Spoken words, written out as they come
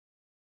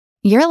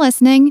You're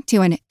listening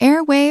to an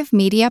Airwave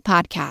Media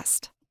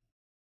Podcast.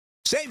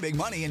 Save big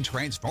money and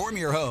transform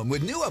your home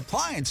with new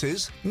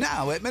appliances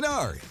now at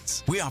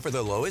Menards. We offer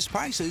the lowest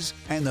prices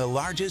and the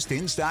largest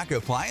in-stock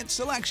appliance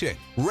selection.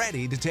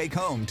 Ready to take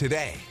home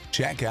today.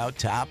 Check out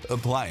top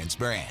appliance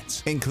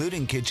brands,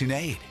 including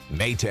KitchenAid,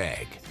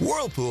 Maytag,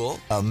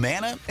 Whirlpool,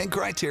 Amana, and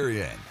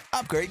Criterion.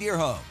 Upgrade your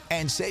home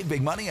and save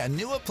big money on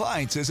new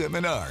appliances at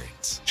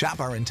Menards. Shop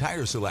our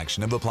entire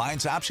selection of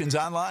appliance options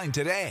online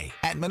today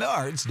at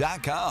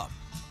Menards.com.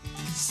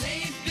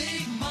 Save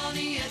big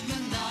money at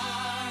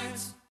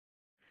Menards.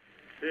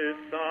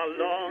 It's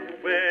a long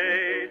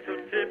way to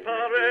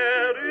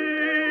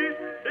Tipperary.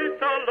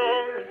 It's a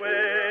long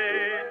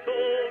way to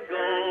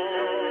go.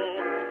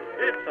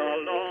 It's a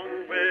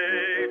long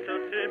way to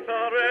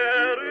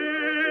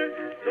Tipperary,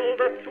 to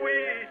the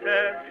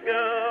sweetest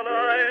girl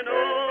I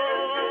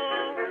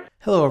know.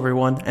 Hello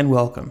everyone, and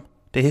welcome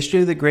to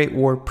History of the Great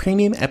War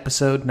Premium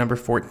Episode number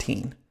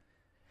 14.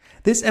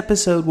 This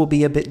episode will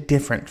be a bit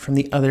different from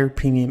the other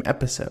premium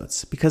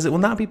episodes because it will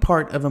not be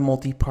part of a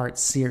multi-part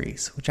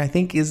series, which I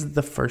think is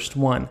the first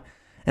one,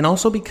 and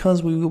also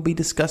because we will be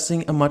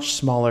discussing a much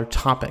smaller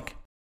topic.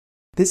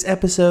 This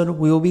episode,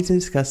 we will be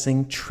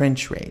discussing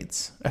trench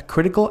raids, a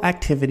critical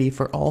activity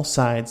for all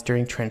sides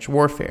during trench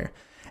warfare,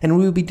 and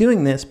we will be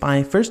doing this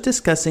by first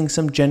discussing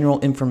some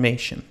general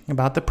information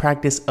about the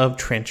practice of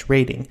trench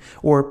raiding,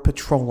 or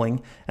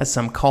patrolling as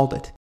some called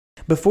it,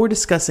 before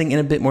discussing in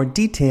a bit more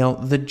detail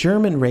the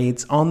German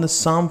raids on the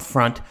Somme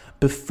front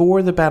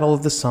before the Battle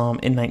of the Somme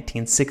in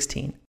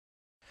 1916.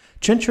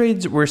 Trench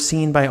raids were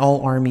seen by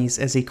all armies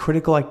as a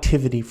critical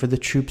activity for the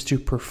troops to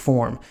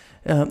perform,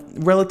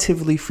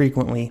 relatively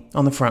frequently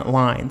on the front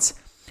lines.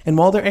 And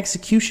while their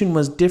execution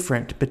was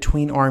different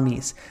between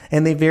armies,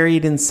 and they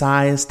varied in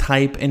size,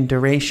 type, and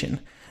duration,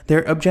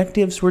 their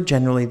objectives were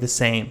generally the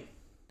same.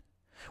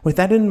 With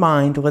that in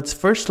mind, let's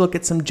first look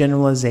at some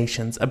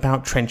generalizations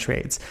about trench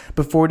raids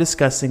before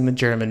discussing the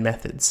German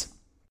methods.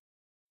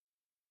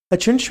 A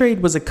trench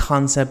raid was a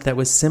concept that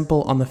was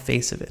simple on the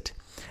face of it,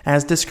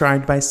 as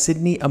described by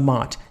Sidney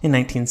Amott in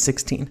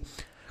 1916.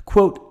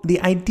 Quote,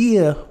 "The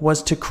idea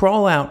was to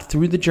crawl out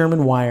through the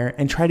German wire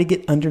and try to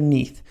get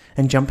underneath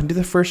and jump into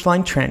the first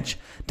line trench,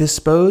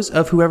 dispose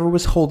of whoever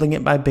was holding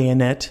it by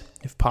bayonet,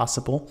 if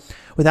possible,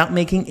 without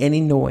making any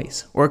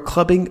noise or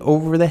clubbing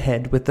over the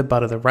head with the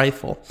butt of the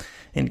rifle."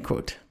 End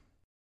quote.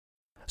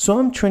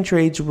 Some trench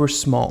raids were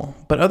small,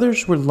 but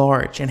others were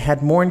large and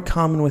had more in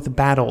common with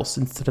battles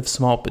instead of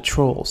small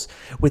patrols,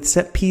 with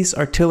set-piece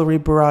artillery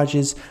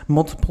barrages,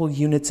 multiple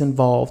units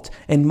involved,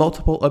 and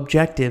multiple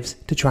objectives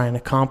to try and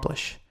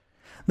accomplish.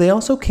 They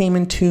also came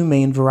in two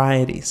main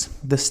varieties,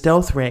 the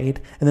stealth raid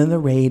and then the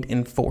raid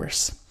in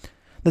force.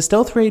 The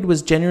stealth raid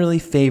was generally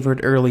favored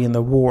early in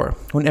the war,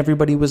 when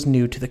everybody was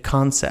new to the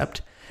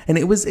concept, and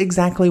it was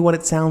exactly what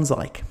it sounds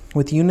like,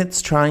 with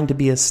units trying to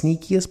be as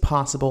sneaky as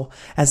possible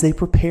as they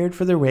prepared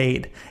for the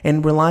raid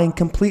and relying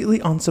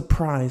completely on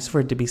surprise for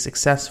it to be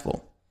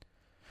successful.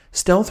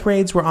 Stealth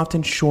raids were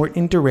often short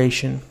in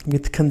duration,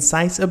 with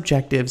concise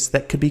objectives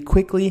that could be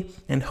quickly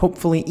and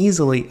hopefully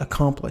easily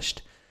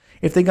accomplished.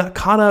 If they got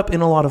caught up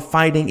in a lot of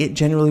fighting, it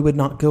generally would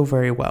not go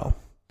very well.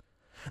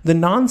 The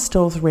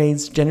non-stealth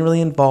raids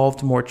generally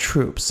involved more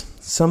troops,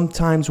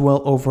 sometimes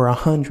well over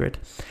 100,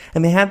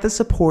 and they had the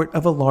support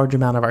of a large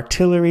amount of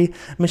artillery,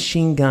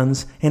 machine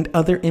guns, and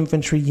other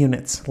infantry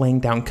units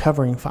laying down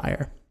covering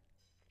fire.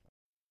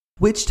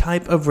 Which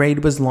type of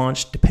raid was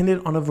launched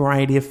depended on a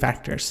variety of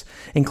factors,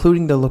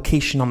 including the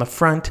location on the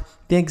front,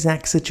 the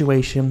exact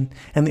situation,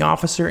 and the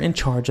officer in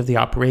charge of the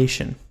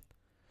operation.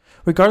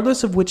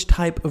 Regardless of which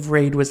type of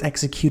raid was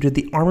executed,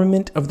 the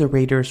armament of the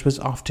raiders was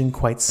often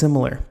quite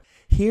similar.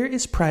 Here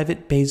is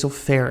Private Basil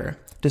Ferrer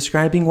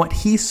describing what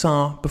he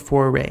saw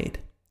before a raid.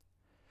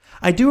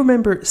 "I do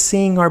remember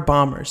seeing our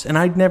bombers, and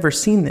I'd never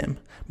seen them,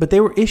 but they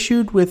were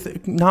issued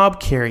with knob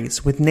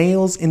carries with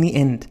nails in the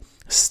end,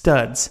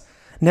 studs.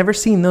 Never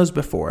seen those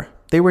before.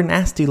 They were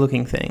nasty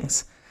looking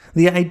things.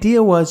 The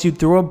idea was you'd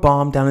throw a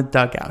bomb down a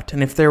dugout,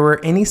 and if there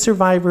were any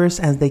survivors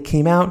as they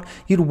came out,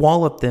 you'd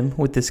wallop them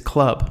with this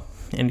club."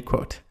 End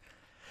quote.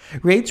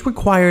 Raids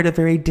required a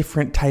very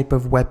different type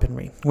of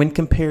weaponry when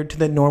compared to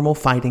the normal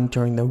fighting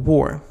during the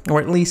war, or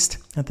at least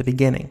at the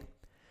beginning.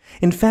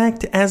 In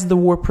fact, as the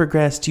war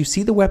progressed, you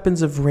see the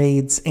weapons of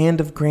raids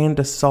and of grand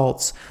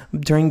assaults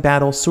during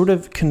battle sort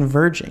of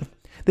converging.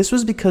 This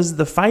was because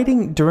the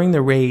fighting during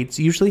the raids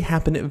usually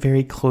happened at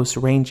very close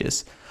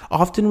ranges,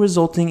 often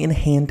resulting in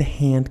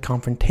hand-to-hand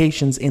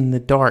confrontations in the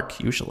dark,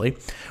 usually,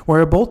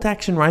 where a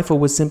bolt-action rifle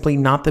was simply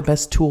not the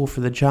best tool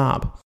for the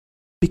job.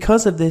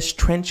 Because of this,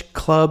 trench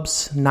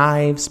clubs,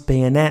 knives,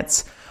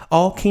 bayonets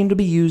all came to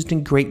be used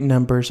in great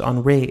numbers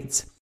on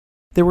raids.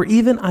 There were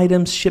even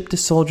items shipped to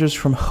soldiers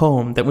from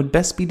home that would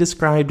best be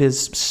described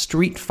as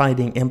street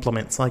fighting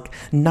implements like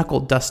knuckle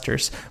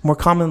dusters, more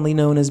commonly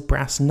known as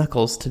brass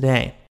knuckles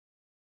today.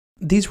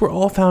 These were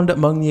all found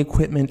among the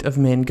equipment of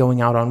men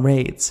going out on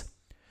raids.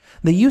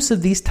 The use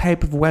of these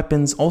type of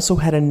weapons also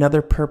had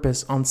another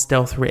purpose on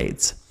stealth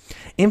raids.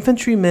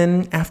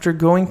 Infantrymen, after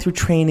going through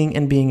training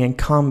and being in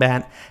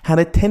combat, had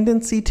a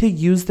tendency to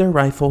use their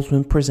rifles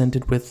when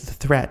presented with the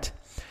threat.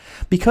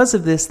 Because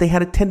of this, they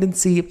had a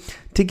tendency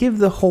to give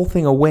the whole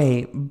thing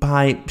away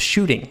by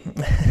shooting,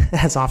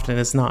 as often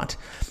as not,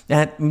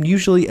 at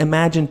usually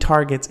imagined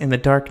targets in the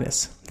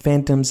darkness,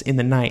 phantoms in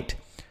the night.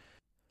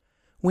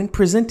 When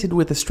presented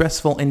with a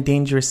stressful and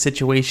dangerous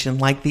situation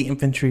like the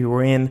infantry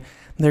were in,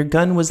 their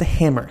gun was a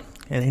hammer,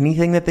 and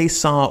anything that they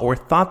saw or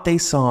thought they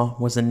saw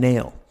was a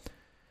nail.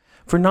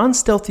 For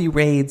non-stealthy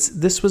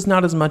raids, this was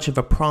not as much of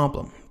a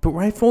problem, but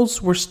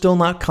rifles were still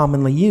not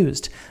commonly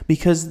used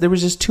because there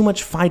was just too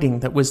much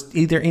fighting that was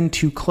either in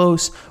too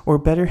close or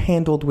better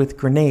handled with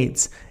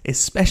grenades,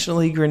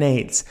 especially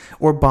grenades,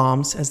 or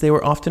bombs as they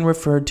were often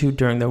referred to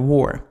during the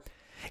war.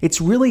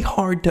 It's really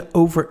hard to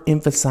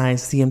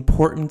overemphasize the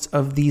importance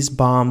of these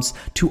bombs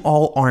to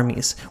all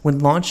armies when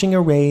launching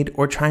a raid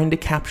or trying to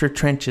capture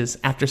trenches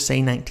after, say,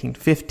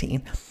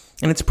 1915.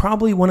 And it's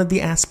probably one of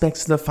the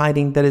aspects of the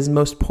fighting that is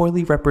most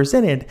poorly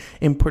represented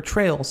in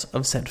portrayals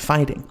of said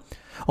fighting.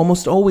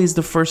 Almost always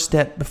the first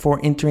step before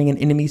entering an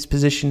enemy's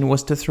position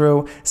was to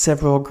throw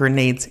several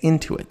grenades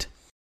into it.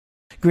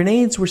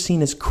 Grenades were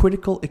seen as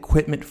critical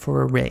equipment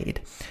for a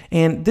raid,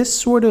 and this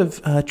sort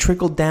of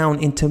trickled down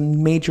into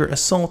major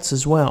assaults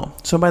as well.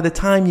 So by the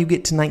time you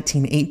get to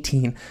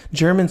 1918,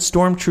 German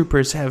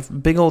stormtroopers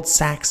have big old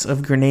sacks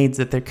of grenades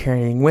that they're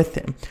carrying with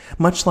them,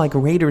 much like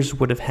raiders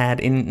would have had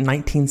in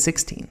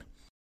 1916.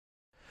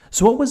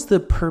 So what was the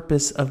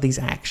purpose of these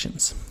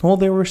actions? Well,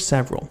 there were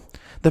several.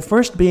 The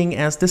first being,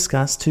 as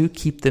discussed, to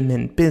keep the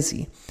men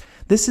busy.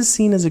 This is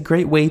seen as a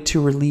great way to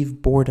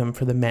relieve boredom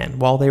for the men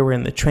while they were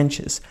in the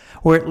trenches,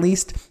 or at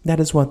least that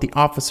is what the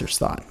officers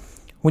thought.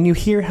 When you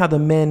hear how the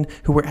men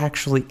who were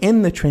actually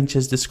in the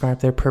trenches describe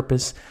their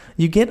purpose,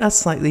 you get a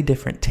slightly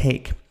different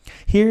take.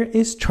 Here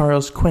is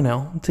Charles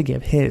Quinnell to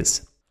give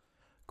his.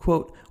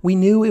 Quote, "We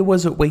knew it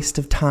was a waste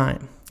of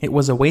time. It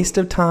was a waste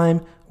of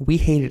time. We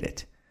hated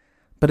it.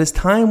 But as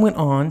time went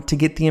on to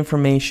get the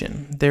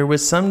information, there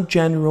was some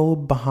general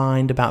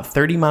behind about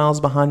 30 miles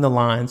behind the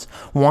lines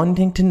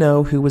wanting to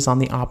know who was on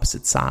the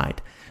opposite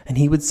side. And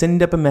he would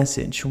send up a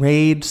message,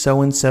 raid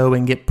so-and-so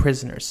and get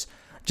prisoners.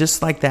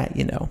 Just like that,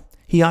 you know.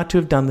 He ought to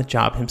have done the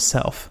job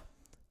himself."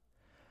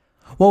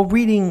 While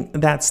reading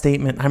that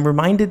statement, I'm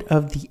reminded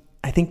of the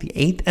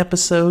 8th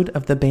episode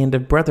of the Band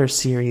of Brothers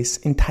series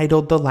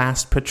entitled The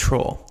Last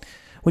Patrol,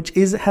 which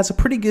has a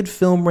pretty good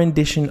film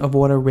rendition of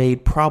what a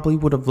raid probably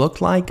would have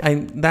looked like.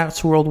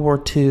 That's World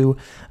War II,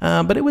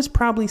 but it was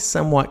probably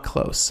somewhat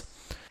close.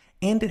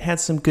 And it had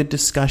some good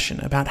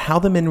discussion about how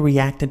the men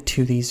reacted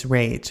to these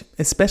raids,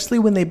 especially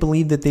when they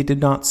believed that they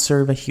did not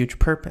serve a huge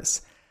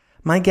purpose.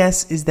 My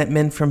guess is that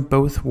men from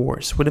both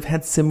wars would have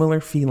had similar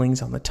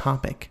feelings on the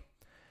topic.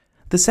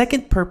 The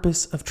second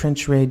purpose of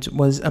trench raids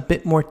was a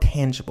bit more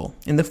tangible,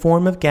 in the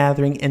form of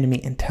gathering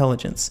enemy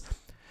intelligence.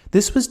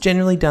 This was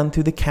generally done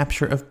through the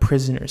capture of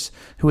prisoners,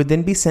 who would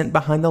then be sent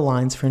behind the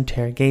lines for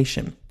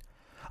interrogation.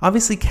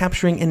 Obviously,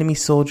 capturing enemy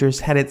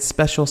soldiers had its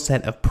special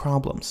set of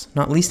problems,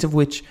 not least of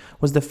which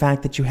was the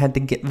fact that you had to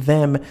get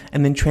them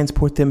and then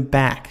transport them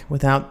back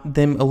without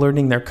them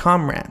alerting their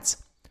comrades.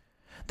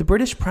 The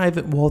British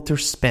private Walter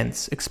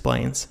Spence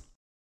explains,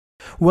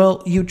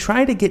 "Well, you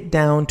try to get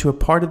down to a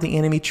part of the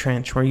enemy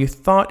trench where you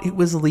thought it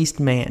was least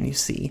man, you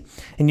see,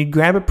 and you'd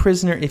grab a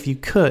prisoner if you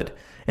could,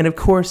 and of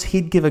course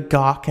he'd give a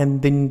gawk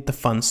and then the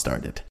fun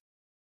started."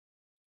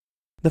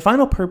 The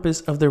final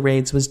purpose of the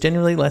raids was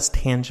generally less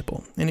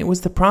tangible, and it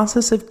was the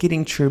process of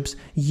getting troops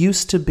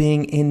used to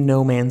being in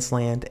no man's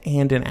land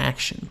and in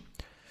action.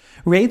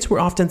 Raids were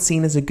often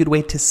seen as a good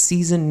way to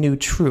season new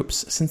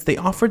troops, since they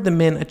offered the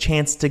men a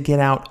chance to get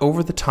out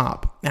over the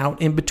top,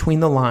 out in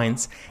between the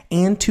lines,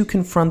 and to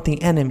confront the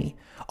enemy,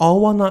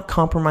 all while not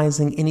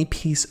compromising any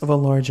piece of a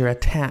larger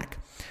attack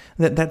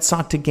that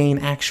sought to gain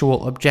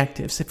actual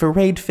objectives. If a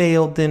raid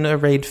failed, then a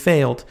raid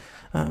failed.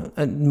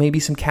 Maybe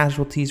some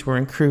casualties were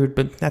accrued,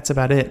 but that's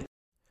about it.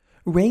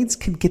 Raids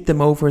could get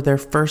them over their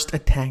first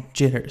attack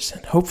jitters,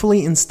 and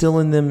hopefully instill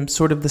in them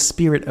sort of the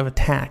spirit of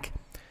attack.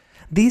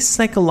 These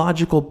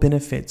psychological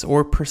benefits,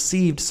 or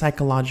perceived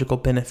psychological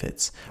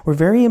benefits, were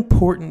very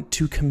important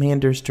to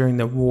commanders during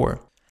the war.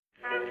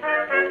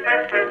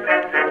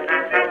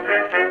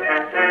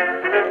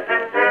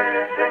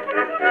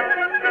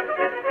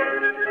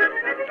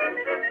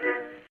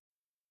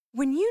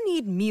 When you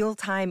need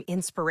mealtime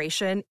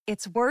inspiration,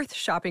 it's worth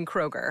shopping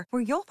Kroger,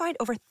 where you'll find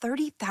over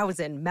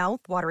 30,000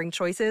 mouth-watering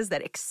choices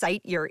that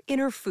excite your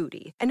inner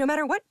foodie. And no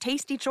matter what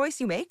tasty choice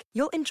you make,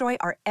 you'll enjoy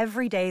our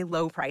everyday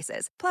low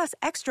prices, plus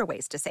extra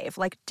ways to save,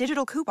 like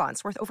digital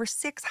coupons worth over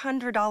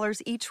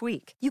 $600 each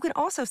week. You can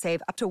also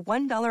save up to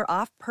 $1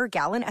 off per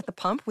gallon at the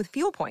pump with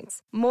fuel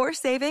points. More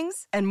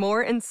savings and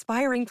more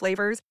inspiring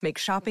flavors make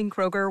shopping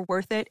Kroger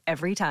worth it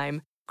every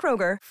time.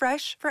 Kroger,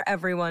 fresh for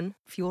everyone.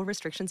 Fuel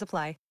restrictions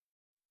apply.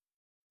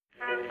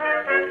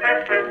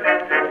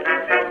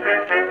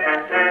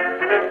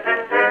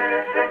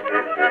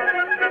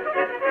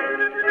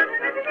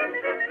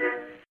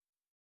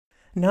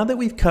 Now that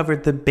we've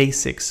covered the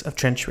basics of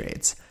trench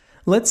raids,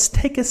 Let's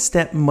take a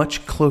step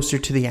much closer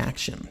to the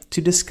action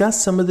to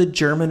discuss some of the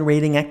German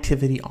raiding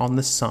activity on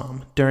the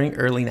Somme during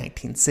early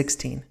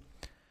 1916.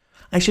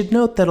 I should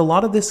note that a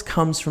lot of this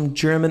comes from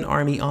German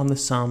Army on the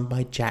Somme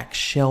by Jack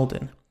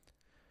Sheldon.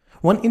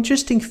 One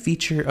interesting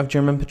feature of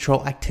German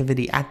patrol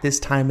activity at this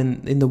time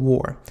in the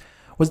war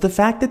was the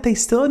fact that they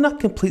still had not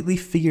completely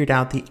figured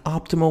out the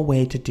optimal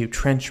way to do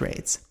trench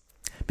raids.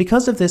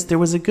 Because of this, there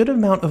was a good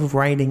amount of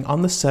writing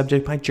on the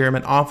subject by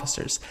German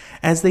officers,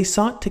 as they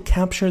sought to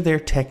capture their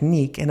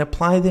technique and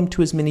apply them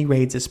to as many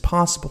raids as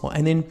possible,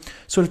 and then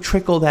sort of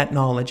trickle that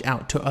knowledge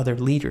out to other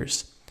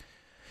leaders.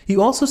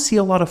 You also see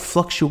a lot of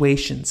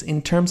fluctuations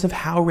in terms of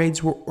how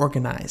raids were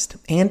organized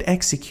and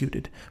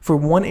executed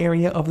from one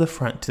area of the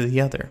front to the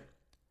other.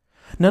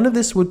 None of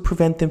this would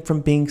prevent them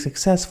from being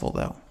successful,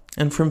 though.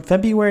 And from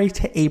February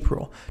to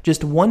April,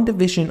 just one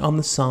division on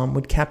the Somme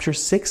would capture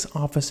 6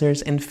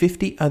 officers and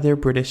 50 other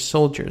British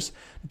soldiers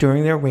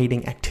during their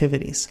raiding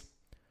activities.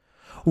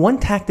 One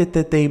tactic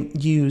that they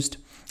used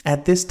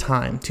at this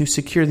time to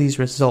secure these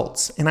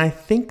results, and I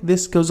think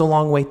this goes a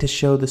long way to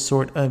show the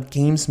sort of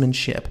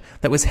gamesmanship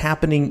that was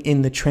happening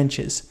in the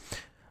trenches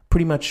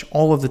pretty much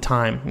all of the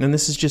time, and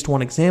this is just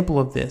one example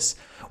of this,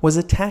 was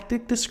a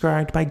tactic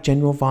described by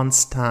General von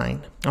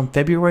Stein on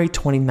February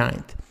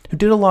 29th, who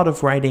did a lot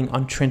of writing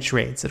on trench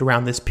raids at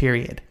around this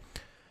period.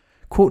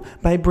 Quote,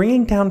 by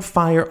bringing down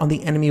fire on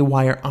the enemy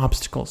wire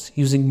obstacles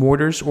using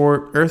mortars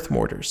or earth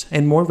mortars,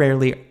 and more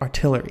rarely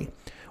artillery,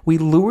 we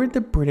lured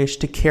the British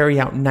to carry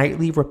out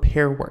nightly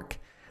repair work.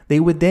 They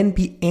would then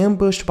be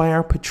ambushed by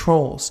our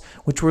patrols,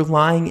 which were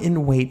lying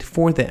in wait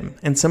for them,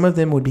 and some of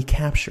them would be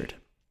captured.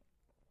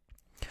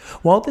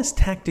 While this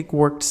tactic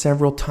worked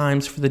several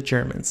times for the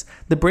Germans,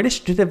 the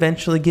British did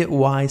eventually get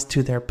wise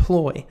to their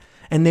ploy,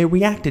 and they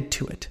reacted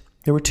to it.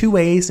 There were 2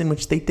 ways in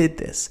which they did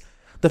this.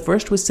 The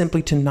first was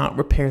simply to not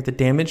repair the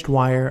damaged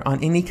wire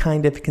on any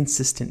kind of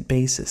consistent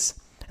basis,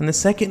 and the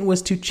second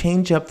was to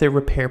change up their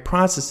repair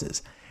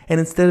processes, and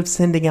instead of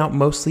sending out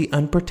mostly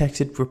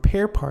unprotected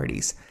repair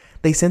parties,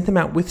 they sent them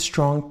out with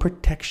strong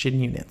protection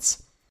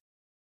units.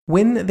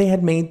 When they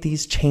had made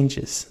these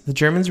changes, the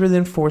Germans were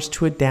then forced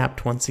to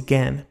adapt once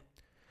again.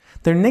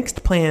 Their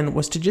next plan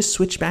was to just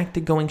switch back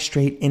to going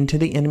straight into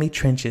the enemy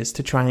trenches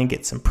to try and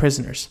get some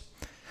prisoners.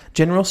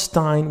 General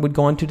Stein would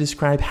go on to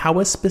describe how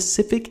a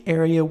specific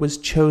area was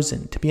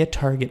chosen to be a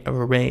target of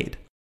a raid.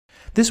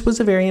 This was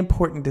a very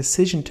important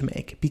decision to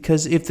make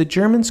because if the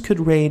Germans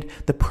could raid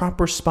the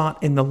proper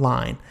spot in the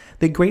line,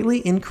 they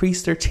greatly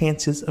increased their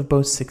chances of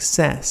both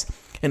success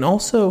and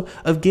also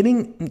of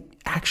getting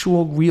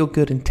actual real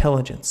good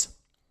intelligence.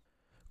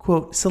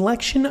 Quote,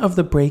 selection of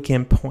the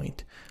break-in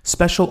point,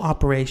 special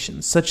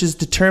operations such as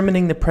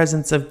determining the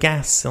presence of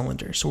gas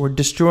cylinders or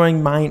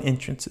destroying mine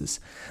entrances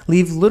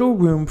leave little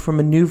room for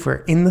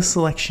maneuver in the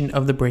selection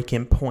of the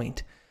break-in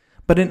point.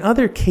 But in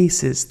other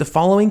cases, the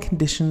following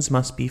conditions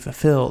must be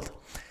fulfilled.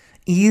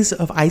 Ease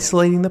of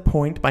isolating the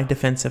point by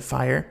defensive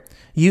fire,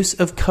 use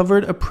of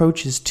covered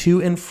approaches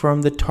to and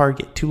from the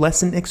target to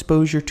lessen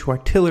exposure to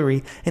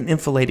artillery and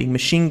enfilading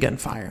machine gun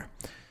fire.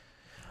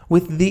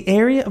 With the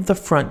area of the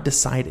front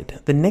decided,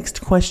 the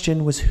next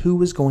question was who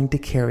was going to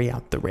carry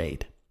out the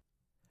raid.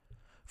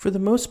 For the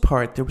most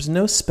part, there was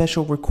no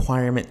special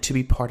requirement to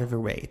be part of a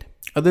raid,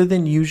 other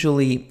than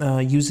usually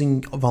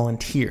using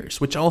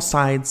volunteers, which all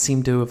sides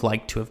seem to have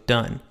liked to have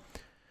done.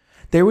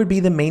 There would be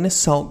the main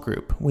assault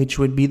group, which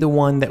would be the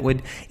one that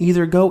would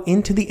either go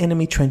into the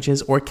enemy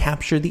trenches or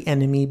capture the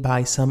enemy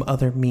by some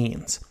other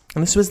means,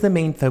 and this was the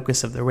main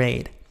focus of the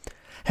raid.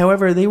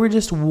 However, they were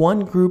just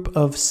one group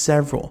of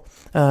several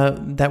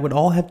that would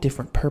all have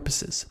different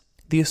purposes.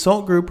 The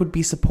assault group would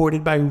be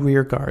supported by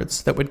rear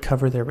guards that would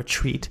cover their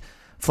retreat,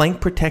 flank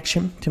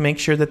protection to make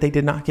sure that they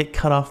did not get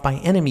cut off by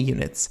enemy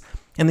units,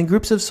 and the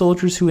groups of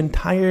soldiers whose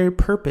entire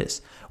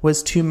purpose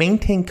was to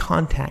maintain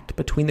contact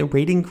between the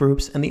raiding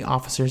groups and the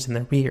officers in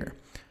the rear.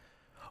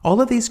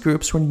 All of these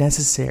groups were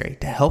necessary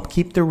to help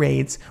keep the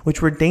raids,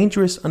 which were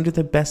dangerous under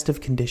the best of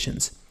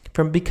conditions,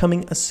 from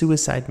becoming a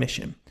suicide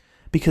mission,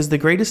 because the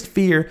greatest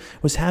fear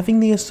was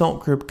having the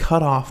assault group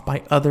cut off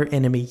by other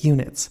enemy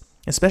units,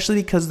 especially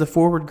because the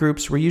forward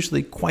groups were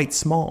usually quite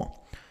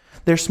small.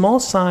 Their small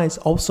size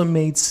also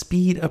made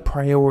speed a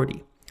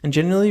priority, and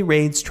generally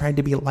raids tried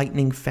to be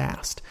lightning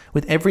fast,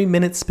 with every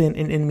minute spent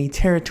in enemy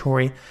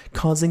territory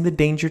causing the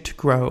danger to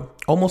grow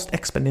almost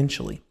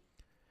exponentially.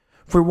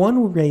 For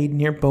one raid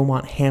near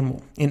Beaumont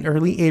Hamel in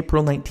early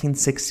April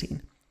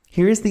 1916,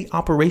 here is the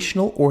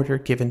operational order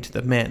given to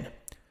the men.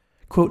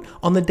 Quote,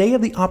 on the day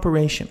of the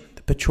operation,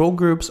 the patrol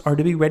groups are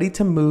to be ready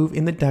to move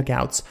in the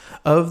dugouts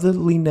of the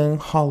Lindung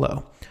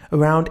Hollow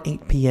around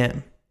 8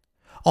 p.m.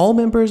 All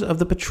members of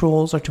the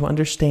patrols are to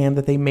understand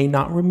that they may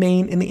not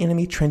remain in the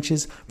enemy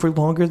trenches for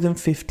longer than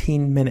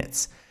 15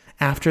 minutes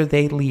after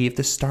they leave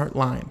the start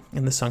line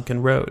in the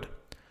sunken road.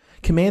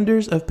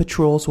 Commanders of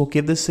patrols will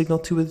give the signal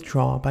to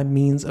withdraw by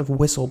means of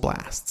whistle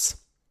blasts.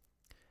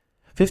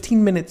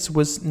 15 minutes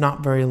was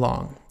not very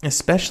long,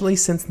 especially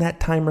since that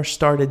timer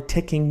started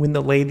ticking when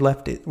the raid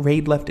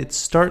left its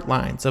start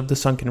lines of the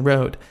sunken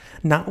road,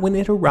 not when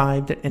it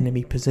arrived at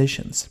enemy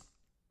positions.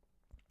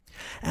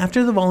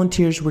 After the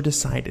volunteers were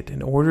decided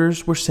and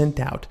orders were sent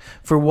out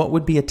for what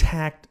would be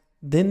attacked,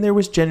 then there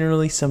was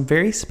generally some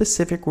very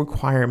specific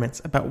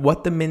requirements about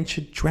what the men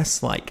should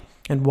dress like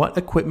and what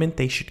equipment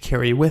they should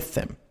carry with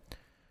them.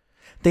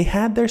 They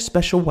had their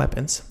special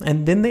weapons,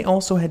 and then they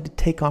also had to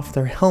take off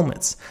their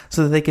helmets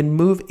so that they could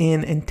move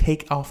in and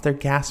take off their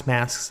gas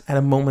masks at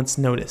a moment's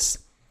notice.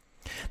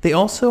 They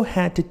also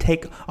had to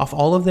take off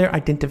all of their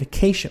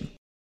identification,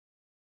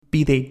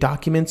 be they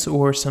documents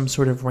or some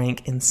sort of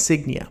rank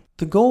insignia.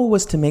 The goal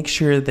was to make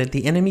sure that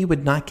the enemy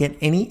would not get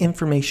any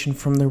information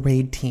from the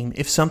raid team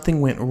if something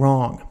went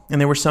wrong,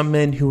 and there were some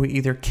men who were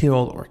either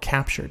killed or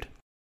captured.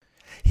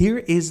 Here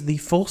is the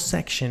full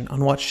section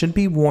on what should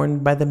be worn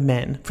by the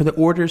men for the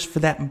orders for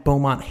that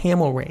Beaumont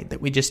Hamel raid that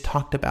we just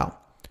talked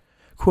about.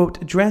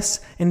 Quote,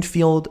 dress and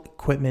field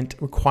equipment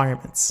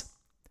requirements.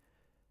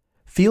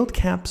 Field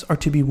caps are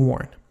to be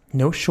worn.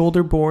 No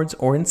shoulder boards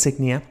or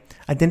insignia.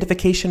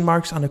 Identification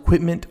marks on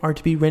equipment are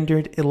to be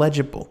rendered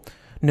illegible.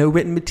 No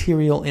written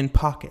material in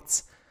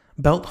pockets.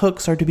 Belt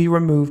hooks are to be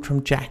removed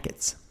from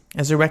jackets.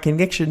 As a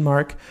recognition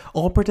mark,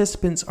 all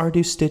participants are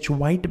to stitch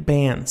white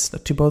bands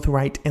to both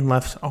right and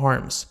left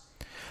arms.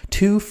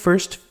 2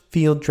 first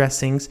field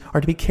dressings are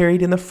to be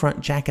carried in the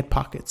front jacket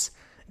pockets.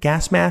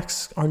 Gas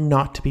masks are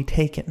not to be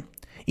taken.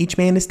 Each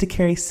man is to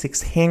carry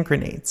 6 hand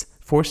grenades,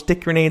 4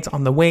 stick grenades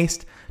on the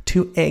waist,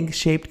 2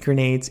 egg-shaped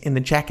grenades in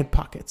the jacket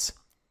pockets.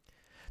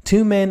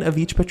 2 men of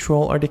each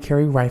patrol are to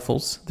carry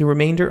rifles. The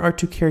remainder are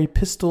to carry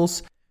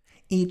pistols,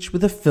 each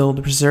with a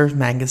filled reserve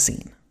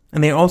magazine.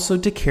 And they are also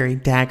to carry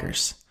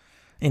daggers.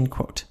 End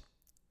quote.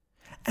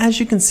 As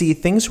you can see,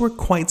 things were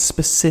quite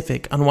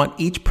specific on what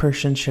each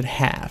person should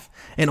have,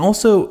 and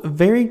also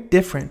very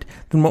different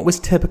than what was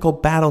typical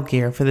battle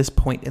gear for this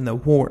point in the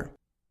war.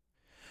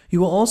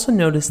 You will also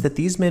notice that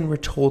these men were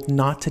told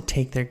not to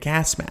take their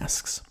gas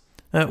masks,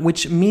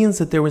 which means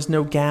that there was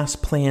no gas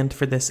planned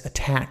for this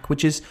attack,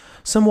 which is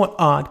somewhat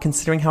odd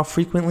considering how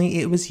frequently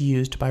it was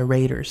used by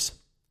raiders.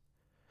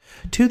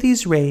 To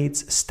these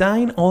raids,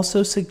 Stein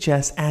also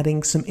suggests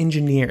adding some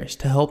engineers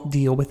to help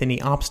deal with any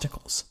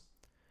obstacles.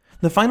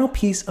 The final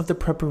piece of the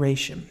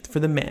preparation for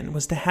the men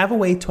was to have a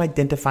way to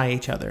identify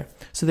each other,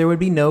 so there would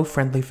be no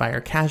friendly fire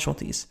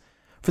casualties.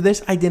 For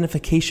this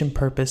identification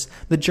purpose,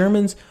 the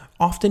Germans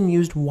often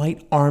used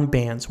white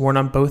armbands worn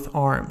on both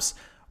arms,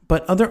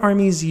 but other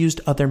armies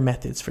used other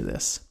methods for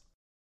this.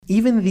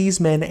 Even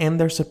these men and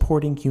their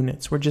supporting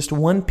units were just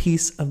one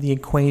piece of the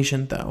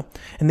equation, though,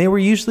 and they were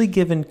usually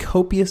given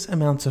copious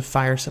amounts of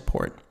fire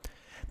support.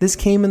 This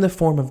came in the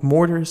form of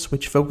mortars,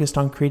 which focused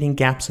on creating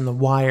gaps in the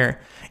wire,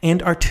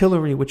 and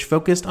artillery, which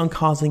focused on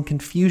causing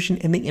confusion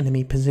in the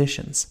enemy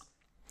positions.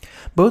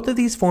 Both of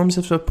these forms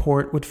of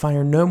support would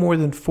fire no more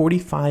than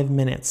 45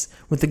 minutes,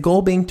 with the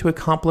goal being to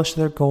accomplish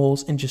their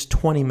goals in just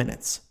 20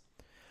 minutes.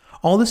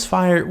 All this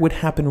fire would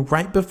happen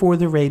right before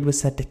the raid was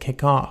set to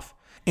kick off,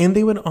 and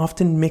they would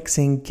often mix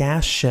in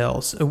gas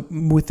shells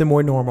with the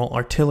more normal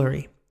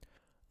artillery.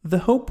 The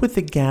hope with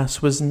the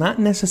gas was not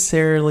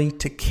necessarily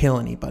to kill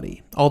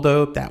anybody,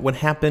 although that would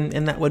happen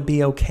and that would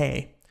be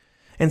okay.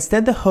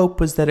 Instead, the hope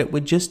was that it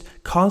would just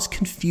cause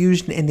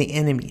confusion in the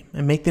enemy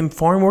and make them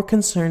far more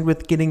concerned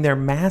with getting their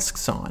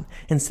masks on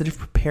instead of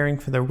preparing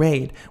for the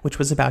raid, which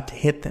was about to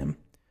hit them.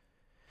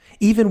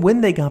 Even when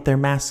they got their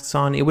masks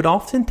on, it would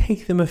often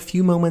take them a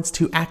few moments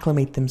to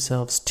acclimate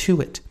themselves to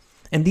it.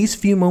 And these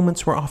few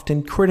moments were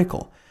often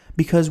critical,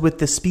 because with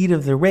the speed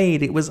of the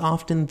raid, it was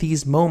often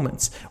these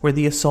moments where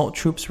the assault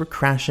troops were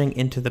crashing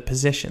into the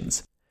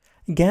positions.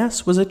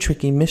 Gas was a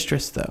tricky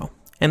mistress, though,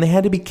 and they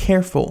had to be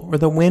careful or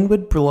the wind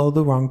would blow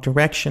the wrong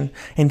direction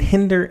and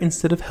hinder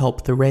instead of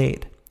help the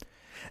raid.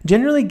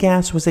 Generally,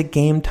 gas was a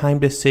game-time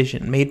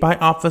decision made by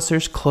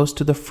officers close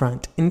to the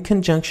front in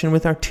conjunction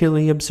with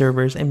artillery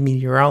observers and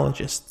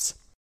meteorologists.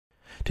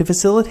 To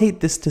facilitate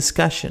this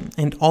discussion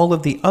and all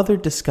of the other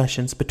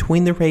discussions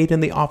between the raid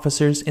and the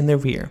officers in the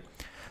rear,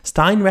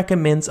 Stein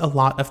recommends a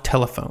lot of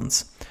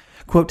telephones.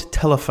 Quote,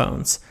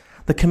 telephones.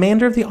 The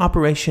commander of the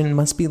operation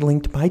must be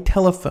linked by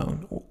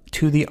telephone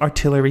to the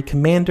artillery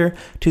commander,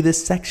 to the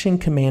section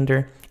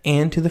commander,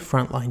 and to the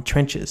frontline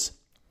trenches.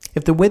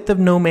 If the width of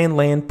no man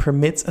land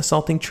permits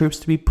assaulting troops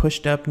to be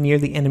pushed up near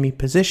the enemy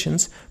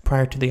positions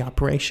prior to the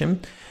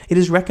operation, it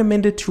is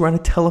recommended to run a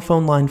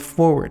telephone line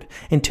forward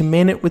and to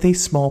man it with a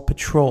small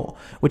patrol,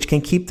 which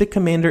can keep the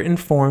commander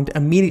informed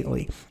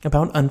immediately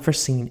about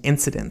unforeseen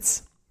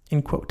incidents.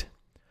 End quote.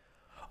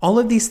 All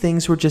of these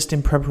things were just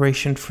in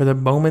preparation for the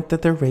moment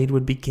that the raid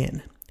would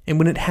begin. And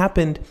when it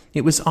happened,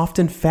 it was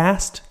often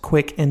fast,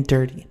 quick, and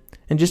dirty.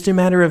 In just a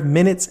matter of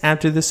minutes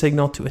after the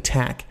signal to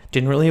attack,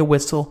 generally a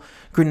whistle,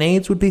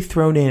 grenades would be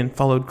thrown in,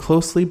 followed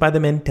closely by the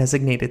men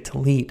designated to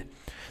lead.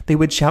 They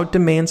would shout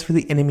demands for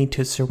the enemy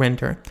to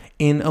surrender,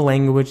 in a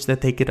language that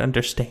they could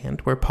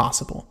understand where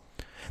possible.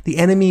 The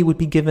enemy would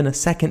be given a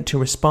second to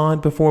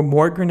respond before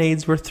more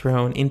grenades were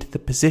thrown into the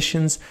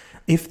positions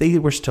if they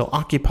were still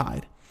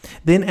occupied.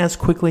 Then, as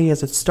quickly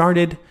as it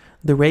started,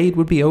 the raid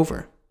would be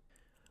over.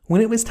 When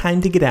it was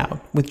time to get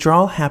out,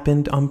 withdrawal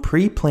happened on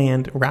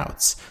pre-planned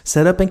routes,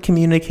 set up and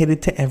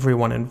communicated to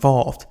everyone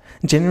involved,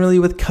 generally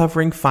with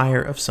covering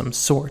fire of some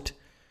sort.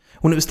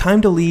 When it was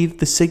time to leave,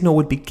 the signal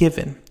would be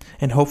given,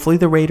 and hopefully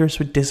the raiders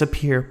would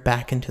disappear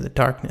back into the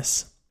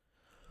darkness.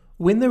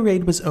 When the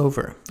raid was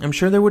over, I'm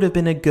sure there would have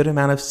been a good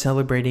amount of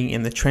celebrating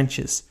in the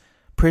trenches.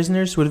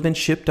 Prisoners would have been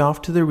shipped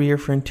off to the rear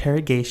for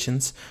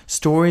interrogations.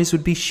 Stories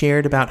would be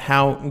shared about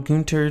how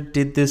Gunter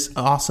did this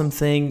awesome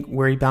thing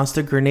where he bounced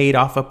a grenade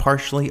off a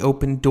partially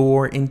open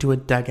door into a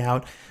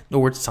dugout,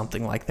 or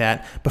something like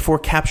that, before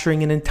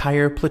capturing an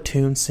entire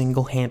platoon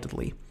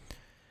single-handedly.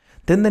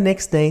 Then the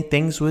next day,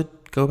 things would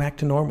go back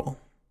to normal.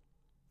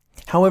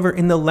 However,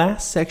 in the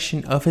last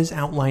section of his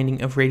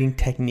outlining of raiding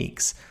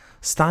techniques,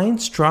 Stein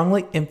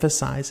strongly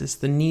emphasizes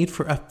the need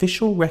for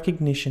official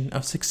recognition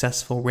of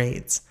successful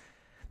raids.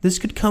 This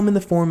could come in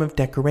the form of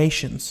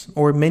decorations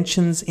or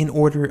mentions in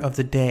order of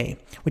the day,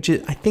 which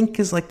I think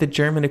is like the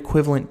German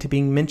equivalent to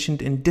being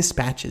mentioned in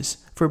dispatches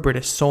for a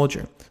British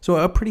soldier, so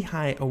a pretty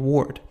high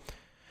award.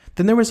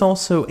 Then there was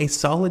also a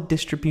solid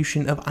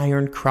distribution of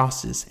iron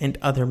crosses and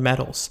other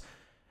medals.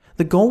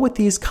 The goal with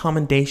these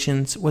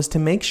commendations was to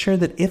make sure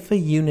that if a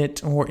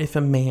unit or if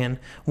a man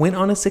went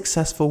on a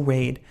successful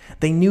raid,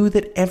 they knew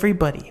that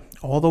everybody,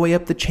 all the way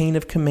up the chain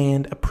of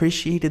command,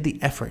 appreciated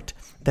the effort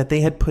that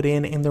they had put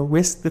in and the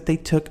risk that they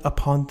took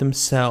upon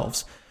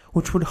themselves,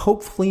 which would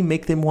hopefully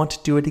make them want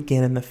to do it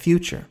again in the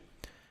future.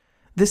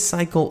 This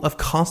cycle of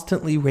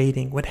constantly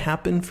raiding would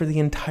happen for the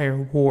entire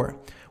war,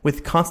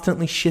 with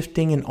constantly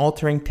shifting and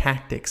altering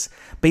tactics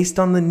based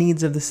on the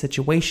needs of the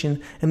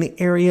situation and the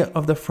area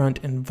of the front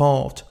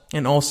involved,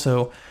 and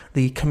also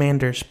the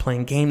commanders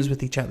playing games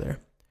with each other.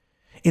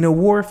 In a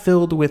war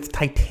filled with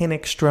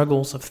titanic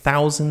struggles of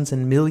thousands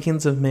and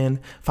millions of men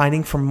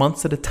fighting for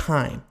months at a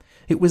time,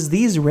 it was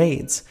these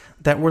raids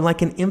that were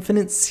like an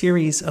infinite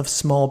series of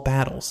small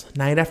battles,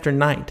 night after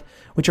night,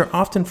 which are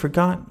often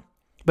forgotten,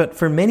 but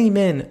for many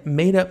men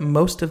made up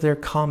most of their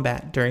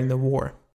combat during the war.